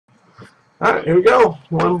Alright, here we go.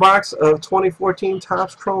 One box of 2014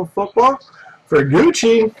 Topps Chrome Football for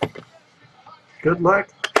Gucci. Good luck.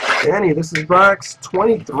 Danny, this is box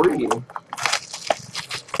 23.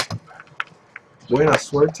 Buena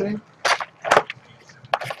suerte.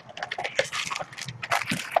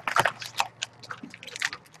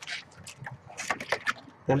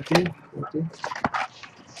 Empty. I'm going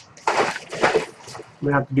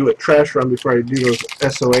to have to do a trash run before I do those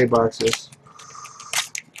SOA boxes.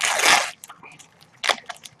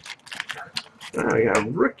 I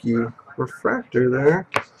got rookie refractor there.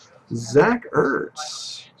 Zach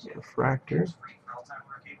Ertz refractor.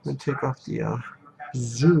 I'm going to take off the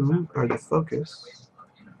zoom or the focus.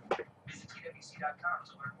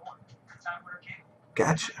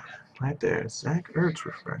 Gotcha. Right there. Zach Ertz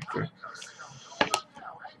refractor.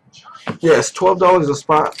 Yes, $12 a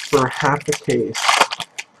spot for half a case.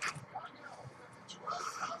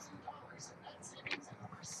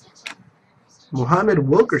 Muhammad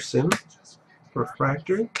Wilkerson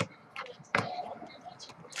refractor.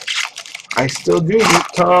 I still do,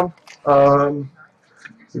 Tom.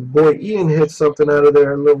 Your boy Ian hit something out of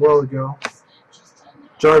there a little while ago.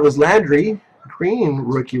 Jarvis Landry, green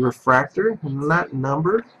rookie refractor, not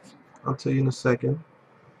numbered. I'll tell you in a second.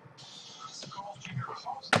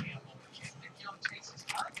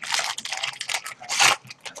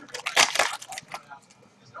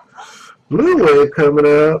 Blue Wave coming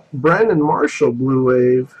up. Brandon Marshall, Blue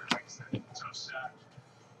Wave.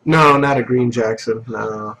 No, not a green Jackson.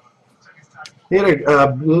 No. He had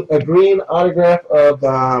a green autograph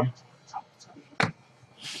of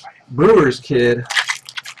Brewer's kid.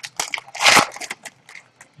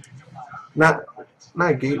 Not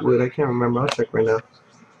Gatewood. I can't remember. I'll check right now.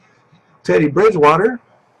 Teddy Bridgewater.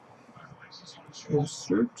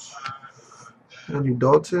 Insert. Andy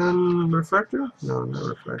Dalton refractor? No, not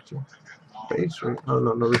refractor. Base, right? Oh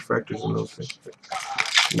no, no refractors in those things.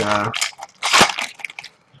 Nah.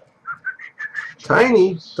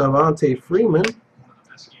 Tiny Devontae Freeman.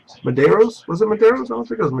 Medeiros? Was it Medeiros? I don't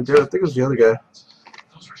think it was Medeiros. I think it was the other guy.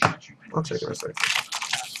 I'll check in a second.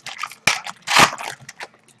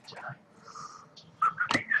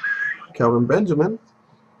 Kelvin Benjamin.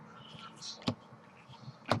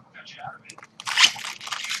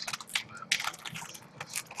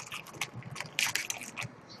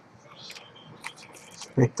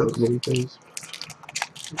 Make those many things.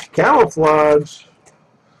 Camouflage.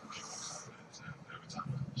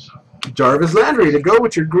 Jarvis Landry, to go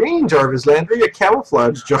with your green Jarvis Landry, a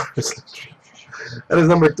camouflage Jarvis Landry. That is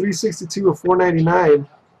number 362 of 499.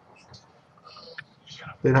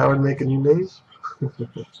 Did Howard make a new name?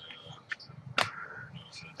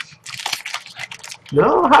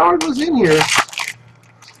 No, Howard was in here.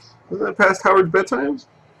 Wasn't that past Howard's bedtime?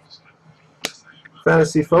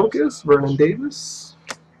 Fantasy Focus, Vernon Davis.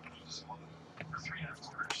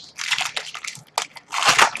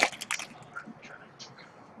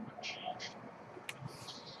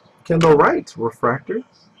 Kendall Wright, refractor.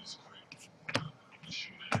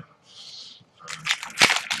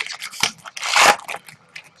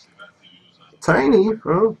 Tiny,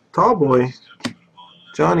 oh, tall boy.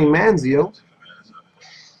 Johnny Manziel,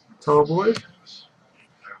 tall boy.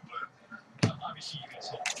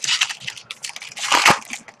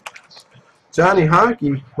 Johnny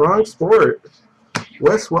Hockey, wrong sport.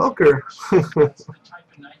 Wes Welker.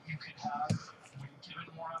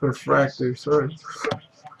 Refractor, sorry.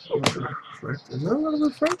 Refractor. No, not a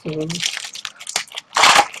refractor.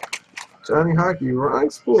 Johnny Hockey, wrong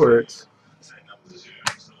sport.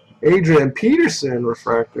 Adrian Peterson,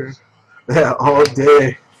 refractor. Yeah, all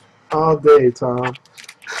day. All day, Tom.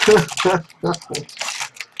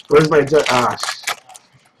 Where's my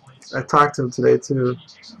I talked to him today, too.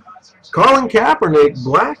 Colin Kaepernick,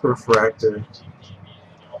 black refractor.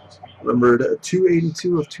 Numbered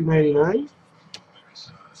 282 of 299.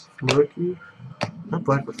 Rookie. Not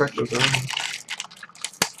black refractors,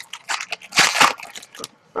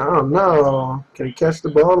 I don't know. Can he catch the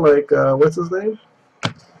ball like, what's his name?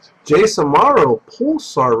 Jason Morrow,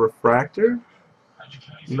 Pulsar refractor.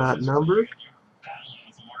 Not numbered.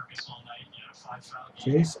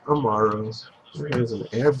 Jason Amaro. That guy's in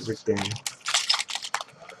everything.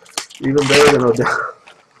 Even better than Odell.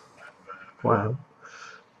 Wow.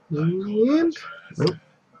 And, nope.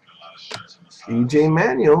 EJ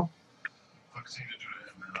Manuel.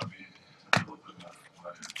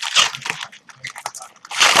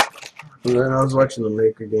 And then I was watching the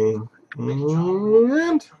Laker game.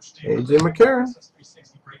 And AJ McCarron.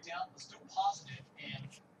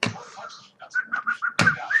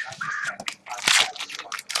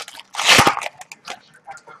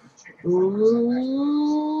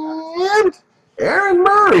 And Aaron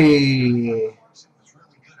Murray.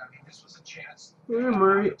 Aaron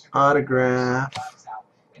Murray autograph.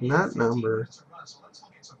 Not number.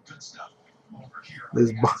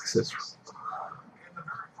 This box is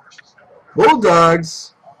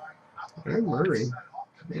Bulldogs. Aaron Murray.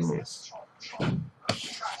 Nice.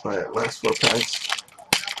 Alright, last 4 packs.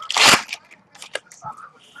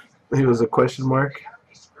 He was a question mark.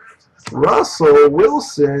 Russell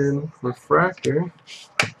Wilson refractor.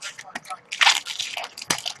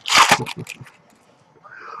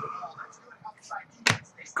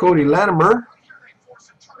 Cody Latimer.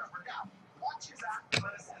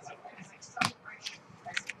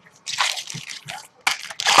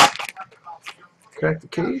 Crack the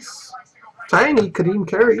case. Tiny Kadeem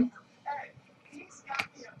Carey.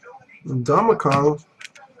 Domicon.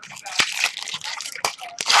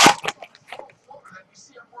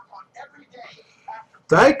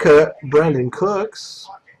 Die cut Brandon Cooks.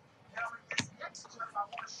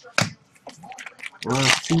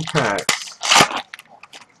 Last 2 packs.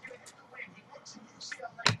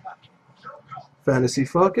 Fantasy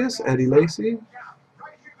Focus, Eddie Lacy.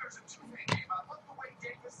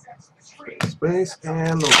 Space,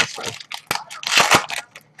 and the last one.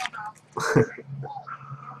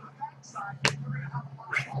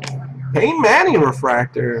 Peyton Manning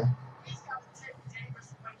refractor.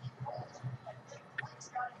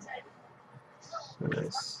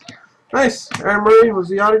 Nice. Nice. Aaron Murray was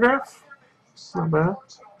the autograph. Not bad.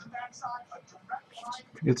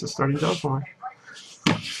 He gets a starting job for me.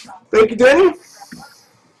 Thank you, Danny.